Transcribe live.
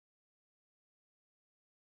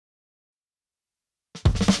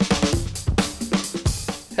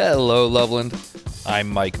Hello, Loveland. I'm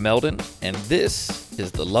Mike Meldon, and this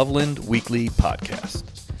is the Loveland Weekly Podcast,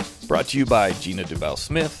 brought to you by Gina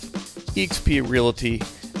Duval-Smith, eXp Realty,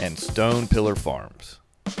 and Stone Pillar Farms.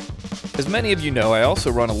 As many of you know, I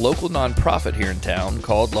also run a local nonprofit here in town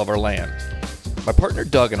called Love Our Land. My partner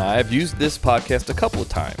Doug and I have used this podcast a couple of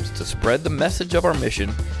times to spread the message of our mission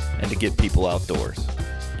and to get people outdoors.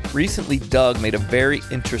 Recently, Doug made a very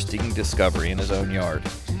interesting discovery in his own yard.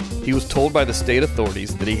 He was told by the state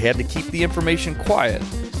authorities that he had to keep the information quiet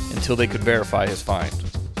until they could verify his find.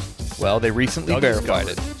 Well, they recently verified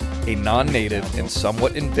it, a non-native and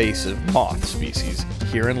somewhat invasive moth species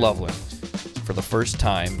here in Loveland for the first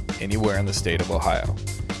time anywhere in the state of Ohio,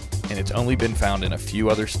 and it's only been found in a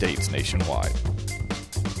few other states nationwide.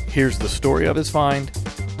 Here's the story of his find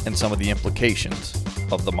and some of the implications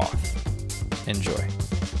of the moth. Enjoy.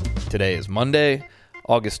 Today is Monday,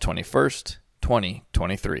 August 21st,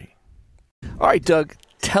 2023. All right, Doug,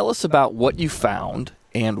 tell us about what you found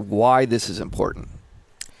and why this is important.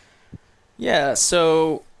 Yeah,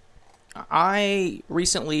 so I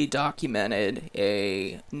recently documented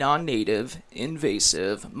a non-native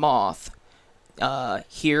invasive moth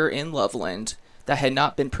here in Loveland that had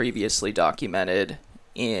not been previously documented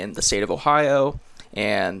in the state of Ohio,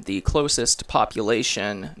 and the closest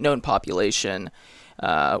known population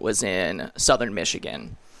was in southern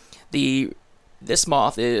Michigan. This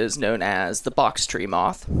moth is known as the box tree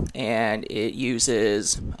moth, and it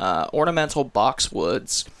uses ornamental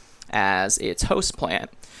boxwoods as its host plant.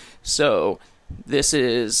 So this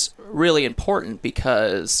is really important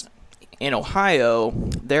because in Ohio,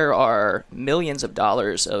 there are millions of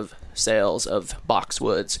dollars of sales of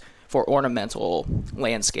boxwoods for ornamental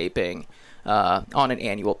landscaping on an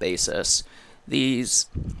annual basis. These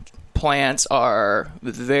plants are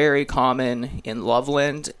very common in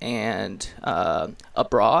Loveland and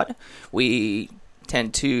abroad. We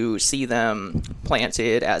tend to see them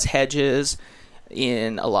planted as hedges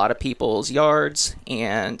in a lot of people's yards,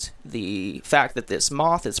 and the fact that this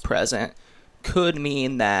moth is present could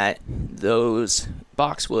mean that those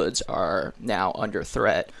boxwoods are now under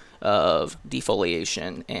threat of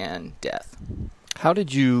defoliation and death. How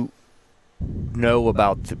did you know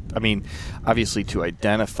about obviously to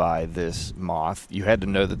identify this moth, you had to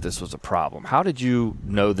know that this was a problem. How did you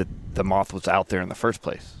know that the moth was out there in the first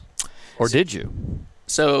place? Or did you?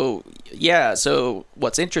 So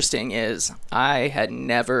what's interesting is I had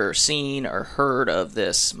never seen or heard of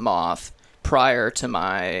this moth prior to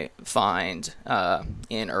my find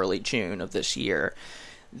in early June of this year.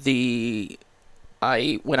 When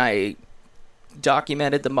I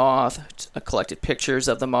documented the moth, collected pictures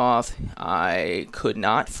of the moth, I could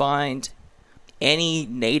not find any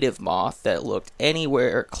native moth that looked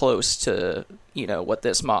anywhere close to, what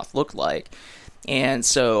this moth looked like. And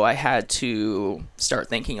so I had to start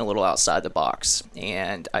thinking a little outside the box,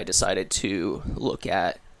 and I decided to look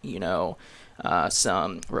at,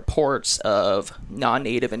 some reports of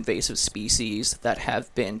non-native invasive species that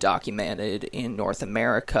have been documented in North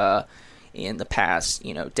America in the past,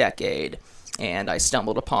 decade. And I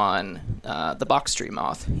stumbled upon the box tree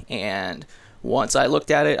moth. And once I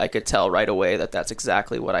looked at it, I could tell right away that that's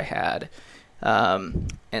exactly what I had.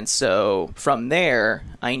 And so from there,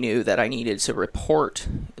 I knew that I needed to report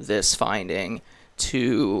this finding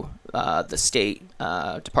to the state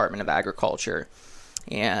Department of Agriculture.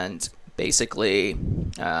 And basically,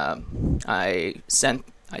 I sent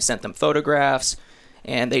them photographs,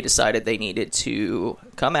 and they decided they needed to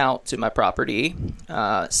come out to my property,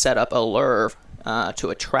 set up a lure to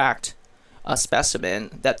attract a specimen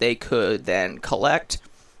that they could then collect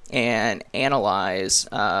and analyze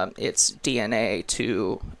its DNA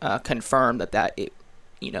to confirm that it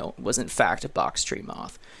was in fact a box tree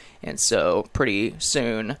moth. And so pretty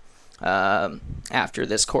soon after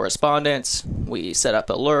this correspondence, we set up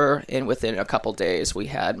a lure, and within a couple days we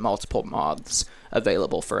had multiple moths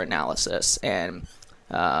available for analysis. And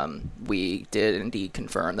we did indeed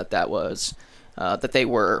confirm that they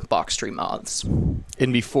were box tree moths.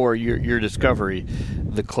 And before your discovery,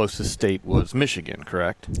 the closest state was Michigan,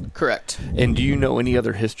 correct? Correct. And do you know any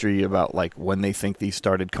other history about when they think these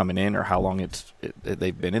started coming in, or how long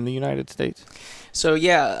they've been in the United States? So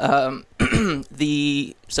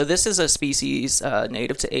so this is a species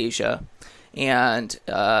native to Asia. And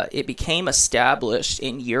it became established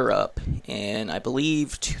in Europe in, I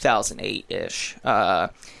believe, 2008-ish.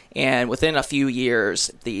 And within a few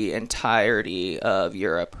years, the entirety of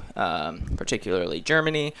Europe, particularly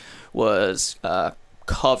Germany, was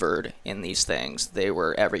covered in these things. They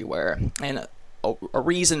were everywhere. And a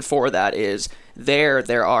reason for that is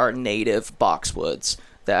there are native boxwoods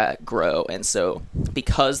that grow. And so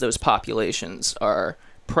because those populations are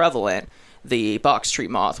prevalent, the box tree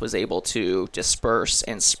moth was able to disperse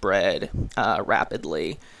and spread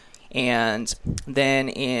rapidly. And then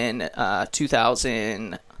in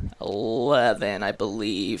 2011, I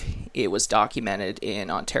believe, it was documented in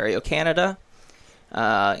Ontario, Canada.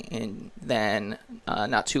 And then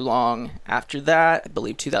not too long after that, I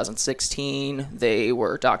believe 2016, they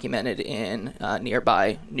were documented in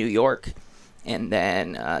nearby New York. And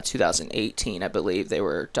then 2018, I believe, they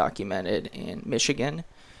were documented in Michigan.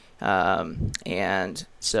 And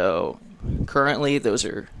so currently those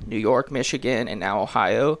are New York, Michigan, and now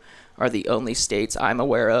Ohio are the only states I'm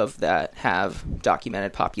aware of that have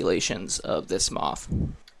documented populations of this moth.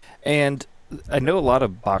 And I know a lot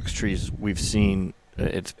of box trees we've seen,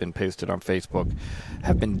 it's been posted on Facebook,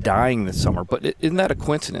 have been dying this summer. But isn't that a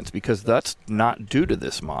coincidence? Because that's not due to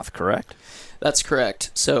this moth, correct? That's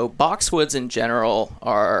correct. So boxwoods in general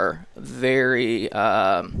are very,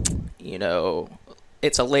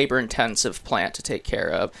 it's a labor-intensive plant to take care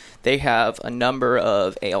of. They have a number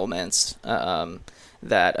of ailments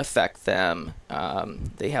that affect them.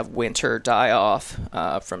 They have winter die-off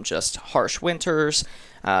from just harsh winters.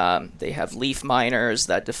 They have leaf miners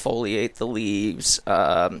that defoliate the leaves,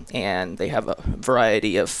 and they have a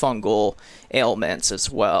variety of fungal ailments as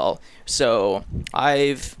well. So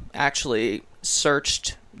I've actually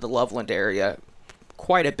searched the Loveland area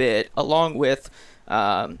quite a bit, along with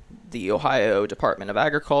the Ohio Department of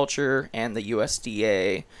Agriculture and the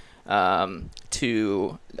USDA,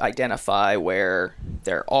 to identify where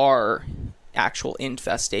there are actual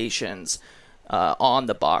infestations on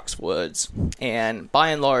the boxwoods. And by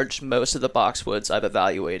and large, most of the boxwoods I've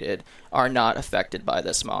evaluated are not affected by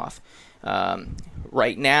this moth.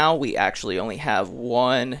 Right now, we actually only have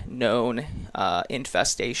one known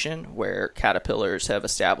infestation where caterpillars have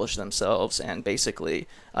established themselves and basically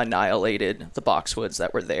annihilated the boxwoods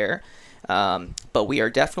that were there. But we are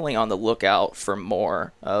definitely on the lookout for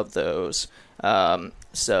more of those.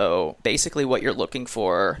 So basically what you're looking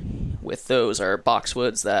for with those are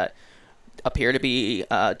boxwoods that appear to be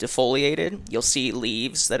defoliated. You'll see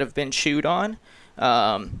leaves that have been chewed on.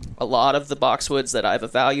 A lot of the boxwoods that I've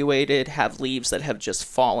evaluated have leaves that have just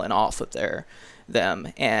fallen off of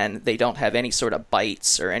them, and they don't have any sort of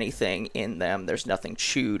bites or anything in them. There's nothing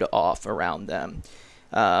chewed off around them.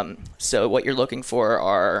 So what you're looking for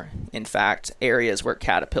are, in fact, areas where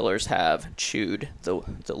caterpillars have chewed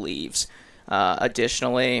the leaves.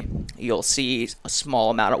 Additionally, you'll see a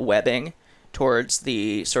small amount of webbing towards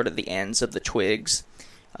the sort of the ends of the twigs.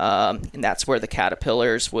 And that's where the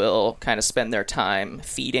caterpillars will kind of spend their time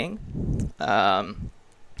feeding. And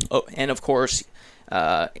of course,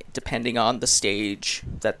 depending on the stage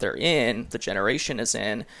that they're in, the generation is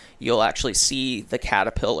in, you'll actually see the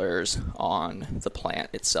caterpillars on the plant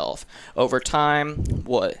itself. Over time,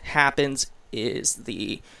 what happens is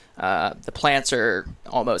the plants are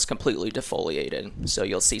almost completely defoliated, so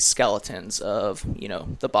you'll see skeletons of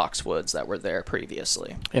the boxwoods that were there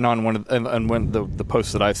previously. And on one of the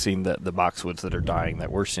posts that I've seen, that the boxwoods that are dying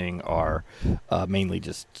that we're seeing are mainly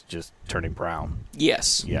just turning brown.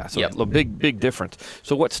 Yes. Yeah. So yep. A big difference.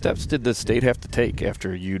 So what steps did the state have to take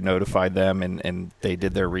after you notified them and they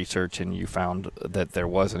did their research and you found that there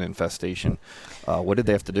was an infestation? What did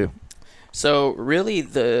they have to do? So really,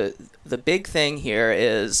 the big thing here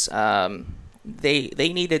is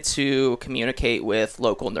they needed to communicate with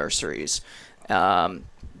local nurseries.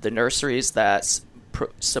 The nurseries that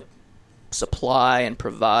supply and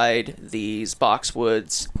provide these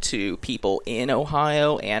boxwoods to people in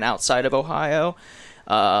Ohio and outside of Ohio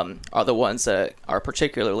are the ones that are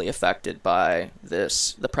particularly affected by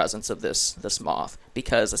the presence of this moth,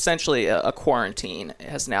 because essentially a quarantine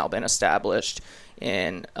has now been established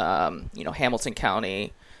in Hamilton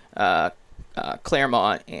County,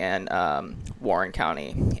 Claremont, and Warren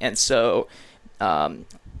County. And so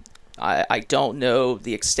I don't know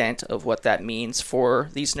the extent of what that means for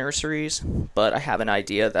these nurseries, but I have an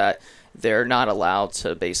idea that they're not allowed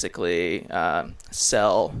to basically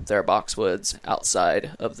sell their boxwoods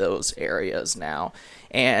outside of those areas now.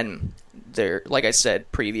 And they're, like I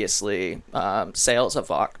said previously, sales of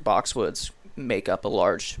boxwoods make up a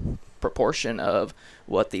large proportion of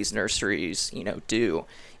what these nurseries do,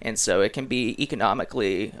 and so it can be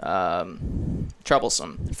economically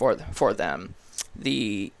troublesome for them.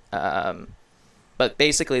 But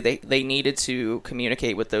basically they needed to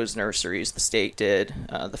communicate with those nurseries. The state did,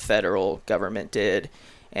 the federal government did,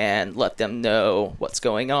 and let them know what's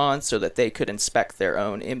going on so that they could inspect their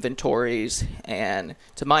own inventories. And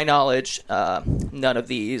to my knowledge, none of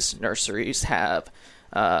these nurseries have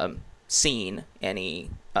seen any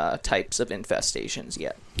types of infestations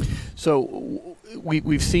yet. So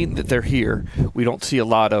we've seen that they're here. We don't see a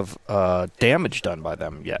lot of damage done by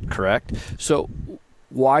them yet, correct? So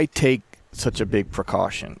why take such a big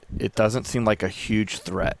precaution? It doesn't seem like a huge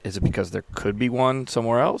threat. Is it because there could be one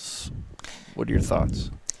somewhere else? What are your thoughts?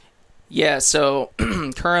 Yeah, so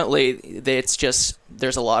currently it's just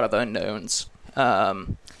there's a lot of unknowns.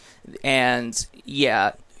 And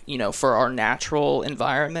yeah, for our natural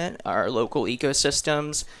environment, our local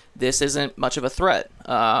ecosystems, this isn't much of a threat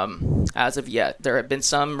as of yet. There have been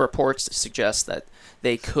some reports that suggest that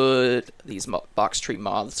these box tree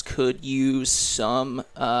moths could use some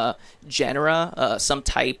genera, some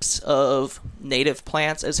types of native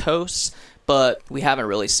plants as hosts, but we haven't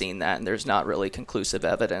really seen that, and there's not really conclusive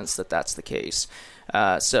evidence that that's the case.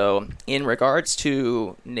 So in regards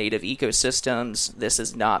to native ecosystems, this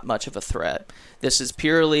is not much of a threat. This is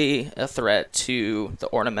purely a threat to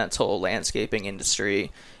the ornamental landscaping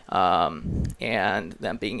industry, and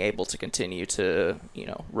them being able to continue to,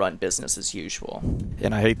 run business as usual.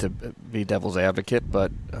 And I hate to be devil's advocate,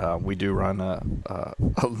 but we do run a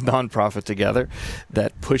nonprofit together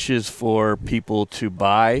that pushes for people to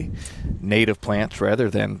buy native plants rather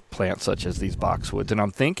than plants such as these boxwoods. And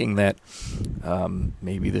I'm thinking that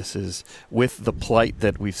maybe this is with the plight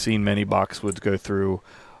that we've seen many boxwoods go through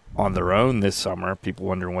on their own this summer, people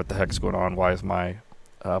wondering what the heck's going on, why is my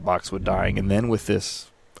boxwood dying? And then with this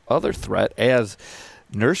other threat, as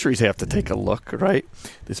nurseries have to take a look, right?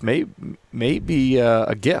 This may be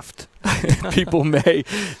a gift. People may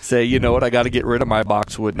say, you know what, I got to get rid of my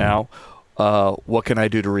boxwood now. What can I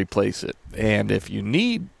do to replace it? And if you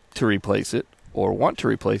need to replace it or want to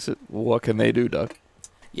replace it, what can they do, Doug?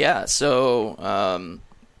 Yeah, so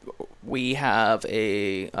we have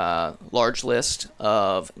a large list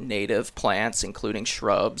of native plants, including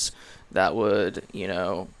shrubs, that would,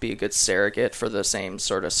 be a good surrogate for the same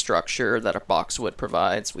sort of structure that a boxwood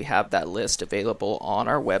provides. We have that list available on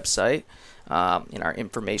our website, in our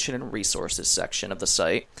information and resources section of the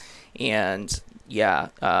site. And yeah,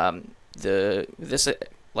 this,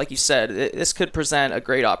 like you said, this could present a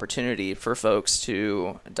great opportunity for folks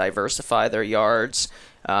to diversify their yards,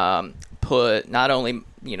 put not only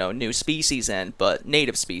new species in, but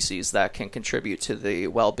native species that can contribute to the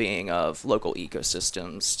well-being of local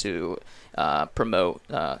ecosystems to promote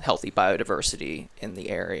healthy biodiversity in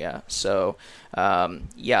the area. So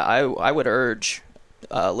I would urge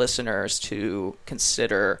listeners to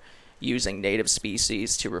consider using native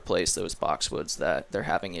species to replace those boxwoods that they're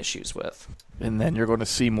having issues with. And then you're going to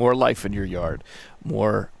see more life in your yard,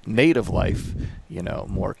 more native life,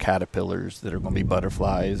 more caterpillars that are going to be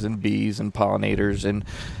butterflies and bees and pollinators and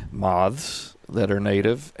moths that are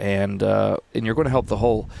native. And you're going to help the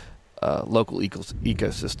whole local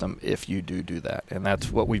ecosystem if you do that. And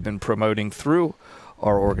that's what we've been promoting through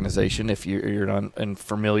our organization. If you're not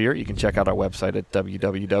unfamiliar, you can check out our website at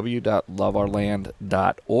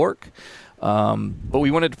www.loveourland.org. But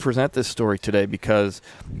we wanted to present this story today because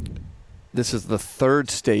this is the third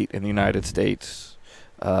state in the United States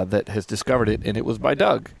that has discovered it, and it was by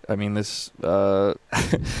Doug. I mean, this I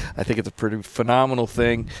think it's a pretty phenomenal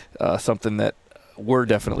thing, something that we're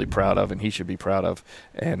definitely proud of, and he should be proud of.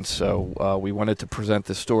 And so we wanted to present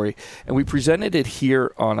this story, and we presented it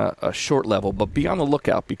here on a short level, but be on the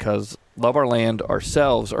lookout because Love Our Land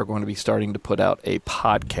ourselves are going to be starting to put out a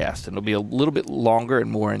podcast, and it'll be a little bit longer and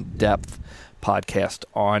more in-depth podcast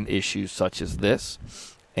on issues such as this.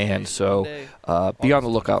 And so be on the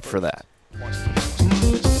lookout for that.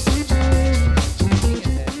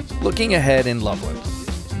 Looking ahead in Loveland,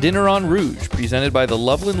 Dinner on Rouge, presented by the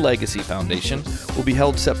Loveland Legacy Foundation, will be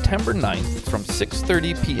held September 9th from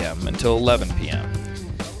 6:30 p.m. until 11 p.m.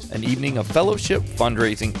 An evening of fellowship,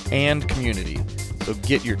 fundraising, and community. So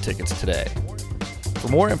get your tickets today. For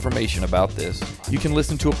more information about this, you can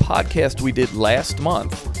listen to a podcast we did last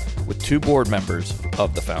month with 2 board members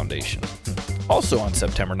of the foundation. Also on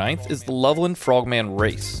September 9th is the Loveland Frogman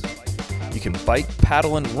Race. You can bike,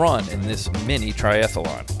 paddle, and run in this mini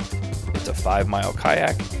triathlon. It's a 5-mile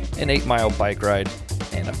kayak, an 8-mile bike ride,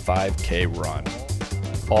 and a 5K run.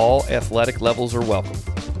 All athletic levels are welcome.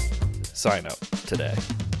 Sign up today.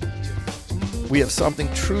 We have something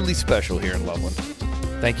truly special here in Loveland.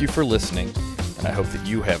 Thank you for listening, and I hope that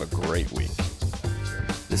you have a great week.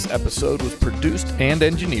 This episode was produced and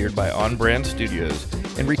engineered by On Brand Studios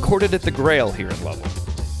and recorded at the Grail here in Loveland,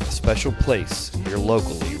 a special place here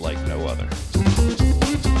locally like no other.